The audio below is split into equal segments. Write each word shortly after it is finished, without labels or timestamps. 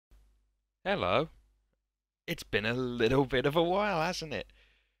Hello. It's been a little bit of a while, hasn't it?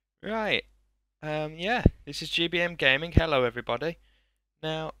 Right. Yeah, this is GBM Gaming. Hello, everybody.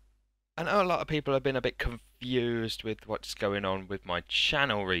 Now, I know a lot of people have been a bit confused with what's going on with my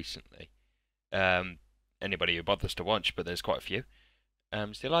channel recently. Um, Anybody who bothers to watch, but there's quite a few.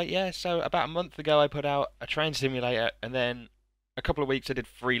 So like, yeah, so about a month ago I put out a train simulator, and then a couple of weeks I did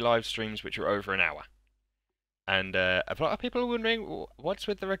 3 live streams which were over an hour. And a lot of people are wondering, What's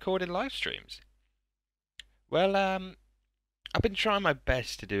with the recorded live streams?" Well, I've been trying my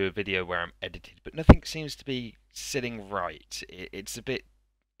best to do a video where I'm edited, but nothing seems to be sitting right. It's a bit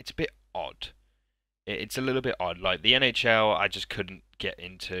odd. It's a little bit odd. Like the NHL, I just couldn't get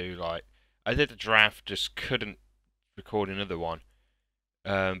into. Like I did the draft, just couldn't record another one.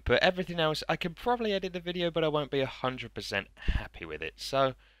 But everything else, I can probably edit the video, but I won't be 100% happy with it.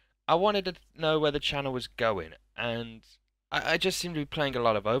 So I wanted to know where the channel was going, and I just seem to be playing a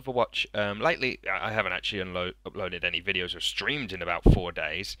lot of Overwatch. Lately, I haven't actually uploaded any videos or streamed in about 4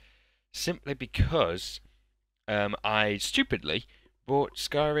 days, simply because I stupidly bought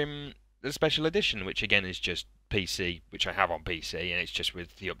Skyrim the special edition, which again is just PC, which I have on PC, and it's just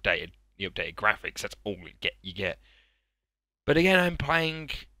with the updated graphics. That's all you get. But again, I'm playing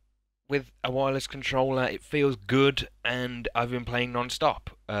with a wireless controller. It feels good, and I've been playing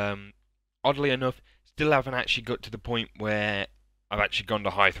non-stop. Oddly enough, still haven't actually got to the point where I've actually gone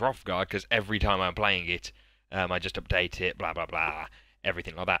to high Hrothgar, because every time I'm playing it, I just update it, blah blah blah,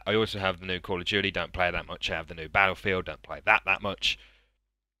 everything like that. I also have the new Call of Duty, don't play that much. I have the new Battlefield, don't play that much.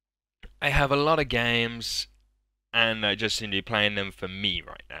 I have a lot of games, and I just seem to be playing them for me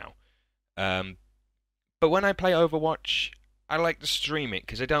right now. Um, but when I play Overwatch, I like to stream it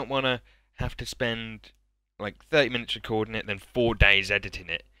because I don't want to have to spend like 30 minutes recording it, then 4 days editing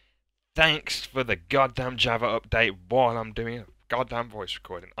it. Thanks for the goddamn Java update while I'm doing a goddamn voice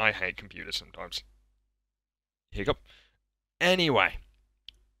recording. I hate computers sometimes. Hiccup. Anyway,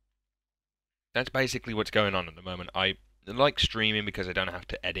 that's basically what's going on at the moment. I like streaming because I don't have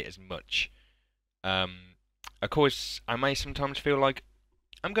to edit as much. Um, of course, I may sometimes feel like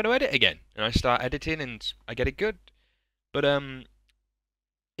I'm going to edit again, and I start editing and I get it good. But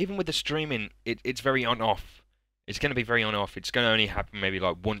even with the streaming, it's very on off. It's going to be very on off. It's going to only happen maybe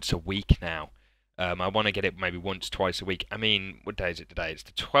like once a week now. I want to get it maybe once, twice a week. I mean, what day is it today? It's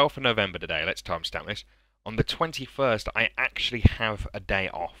the 12th of November today. Let's timestamp this. On the 21st, I actually have a day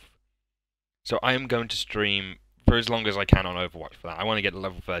off. So I am going to stream for as long as I can on Overwatch for that. I want to get to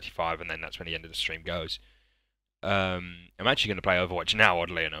level 35, and then that's when the end of the stream goes. I'm actually going to play Overwatch now,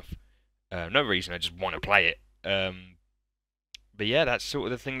 oddly enough. No reason, I just want to play it. But yeah, that's sort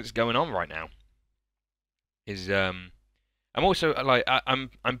of the thing that's going on right now. I'm also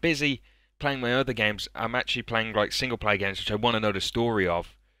I'm busy playing my other games. I'm actually playing like single player games which I want to know the story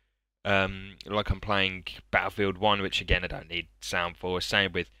of. Like I'm playing Battlefield 1, which again I don't need sound for.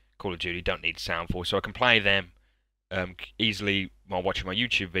 Same with Call of Duty, don't need sound for, so I can play them easily while watching my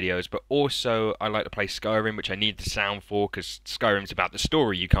YouTube videos. But also I like to play Skyrim, which I need the sound for because Skyrim's about the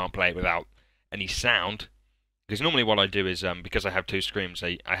story. You can't play it without any sound. Because normally what I do is, because I have two screens,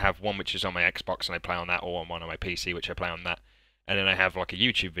 I have one which is on my Xbox and I play on that, or one on my PC which I play on that, and then I have like a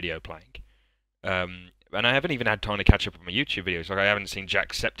YouTube video playing. And I haven't even had time to catch up on my YouTube videos. Like I haven't seen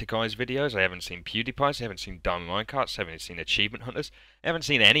Jacksepticeye's videos, I haven't seen PewDiePie's, I haven't seen Diamond Minecart's, I haven't seen Achievement Hunters, I haven't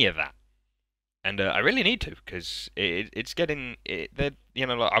seen any of that. And I really need to, because it's getting, like,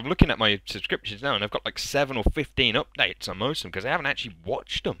 I'm looking at my subscriptions now, and I've got like 7 or 15 updates on most of them, because I haven't actually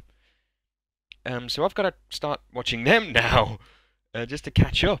watched them. So I've got to start watching them now, just to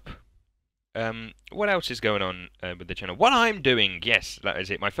catch up. What else is going on with the channel? What I'm doing, yes, that is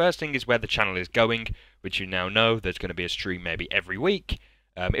it. My first thing is where the channel is going, which you now know. There's going to be a stream maybe every week.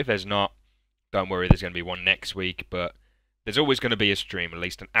 If there's not, don't worry, there's going to be one next week, but there's always going to be a stream, at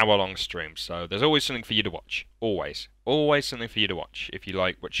least an hour-long stream. So there's always something for you to watch. Always. Always something for you to watch if you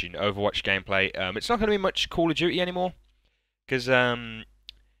like watching Overwatch gameplay. It's not going to be much Call of Duty anymore, because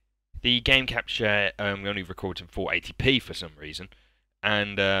the game capture only records in 480p for some reason,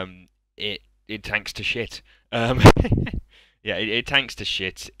 and it tanks to shit. Yeah, it tanks to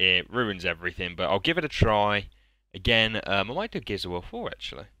shit. It ruins everything. But I'll give it a try. Again, I might do Gears of War 4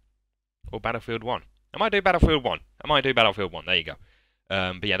 actually, or Battlefield 1. I might do Battlefield 1. I might do Battlefield 1. There you go.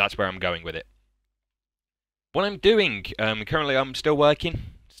 But yeah, that's where I'm going with it. What I'm doing currently, I'm still working.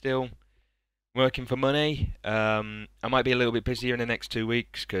 Still working for money. I might be a little bit busier in the next 2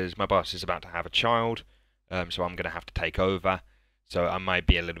 weeks because my boss is about to have a child, so I'm going to have to take over. So I might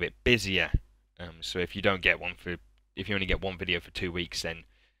be a little bit busier. So if you don't get one if you only get one video for 2 weeks, then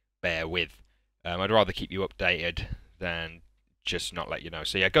bear with. I'd rather keep you updated than just not let you know.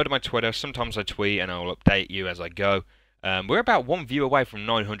 So yeah, go to my Twitter. Sometimes I tweet and I'll update you as I go. We're about 1 view away from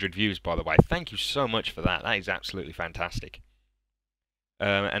 900 views, by the way. Thank you so much for that. That is absolutely fantastic.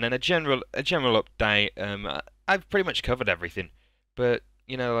 And then a general update. I've pretty much covered everything, but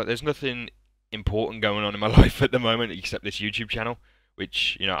you know, like, there's nothing important going on in my life at the moment except this YouTube channel.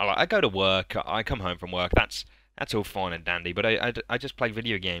 Which, you know, I go to work, I come home from work. That's all fine and dandy. But I just play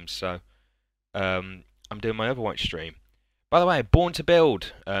video games, so I'm doing my Overwatch stream. By the way, Born to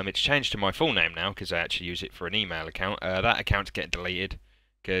Build. It's changed to my full name now because I actually use it for an email account. That account's getting deleted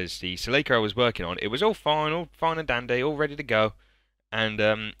because the Celica I was working on, it was all fine and dandy, all ready to go, and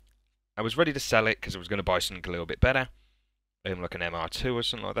I was ready to sell it because I was going to buy something a little bit better, like an MR2 or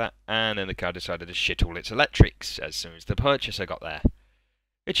something like that. And then the car decided to shit all its electrics as soon as the purchaser got there.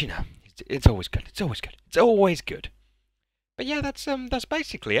 Which, you know, it's always good. It's always good. It's always good. But yeah, that's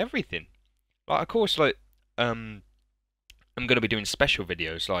basically everything. Like, of course, like I'm gonna be doing special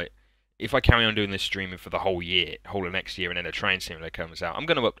videos. Like, if I carry on doing this streaming for the whole of next year, and then a train simulator comes out, I'm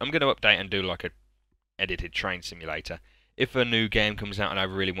gonna update and do like a edited train simulator. If a new game comes out and I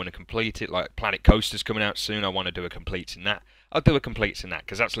really want to complete it, like Planet Coaster's coming out soon, I want to do a complete in that. I'll do a complete in that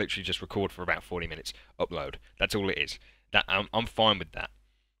because that's literally just record for about 40 minutes, upload. That's all it is. That I'm fine with that.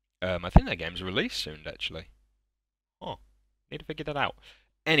 I think that game's released soon, actually. Oh, need to figure that out.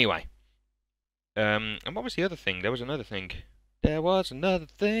 Anyway, and what was the other thing? There was another thing. There was another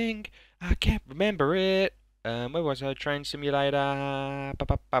thing. I can't remember it. Where was I? Train Simulator. I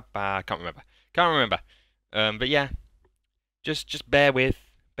can't remember. Can't remember. But yeah, just bear with.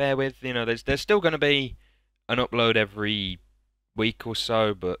 Bear with. You know, there's still going to be an upload every week or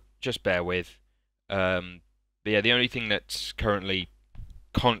so, but just bear with. But yeah, the only thing that's currently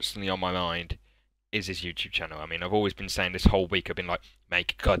constantly on my mind is this YouTube channel. I mean, I've always been saying this whole week, I've been like,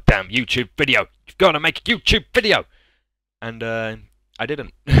 make a goddamn YouTube video. You've got to make a YouTube video. And I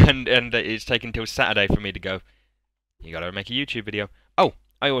didn't. and it's taken till Saturday for me to go, you got to make a YouTube video. Oh,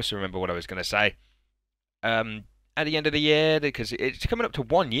 I also remember what I was going to say. At the end of the year, because it's coming up to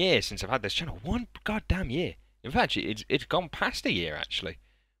 1 year since I've had this channel. 1 goddamn year. In fact, it's gone past a year, actually.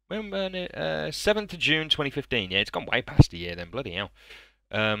 When 7th of June 2015. Yeah, it's gone way past a year then. Bloody hell.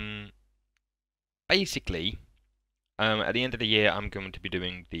 Basically, at the end of the year, I'm going to be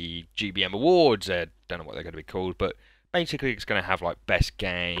doing the GBM Awards. Don't know what they're going to be called, but basically, it's going to have like best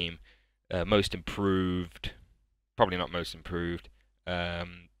game, most improved, probably not most improved,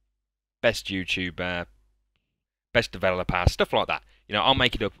 best YouTuber, best developer, stuff like that. You know, I'll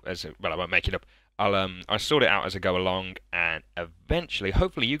make it up as well. I won't make it up. I'll sort it out as I go along, and eventually,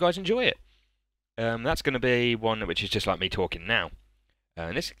 hopefully, you guys enjoy it. That's going to be one which is just like me talking now.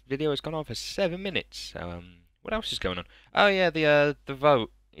 And this video has gone on for 7 minutes. What else is going on? Oh yeah, the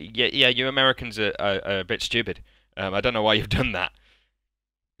vote. Yeah, you Americans are a bit stupid. I don't know why you've done that.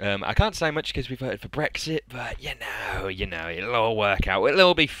 I can't say much because we voted for Brexit, but you know, it'll all work out. It'll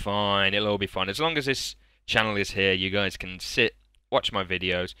all be fine. It'll all be fine. As long as this channel is here, you guys can sit, watch my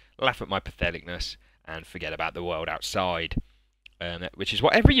videos, laugh at my patheticness, and forget about the world outside. Which is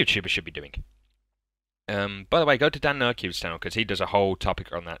what every YouTuber should be doing. By the way, go to Dan Nurkiew's channel because he does a whole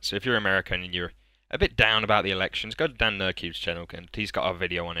topic on that. So if you're American and you're a bit down about the elections, go to Dan Nurkiew's channel and he's got a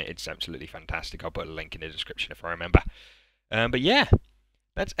video on it. It's absolutely fantastic. I'll put a link in the description if I remember. But yeah,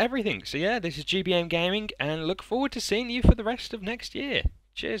 that's everything. So yeah, this is GBM Gaming and look forward to seeing you for the rest of next year.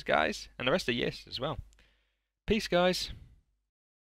 Cheers, guys, and the rest of years as well. Peace, guys.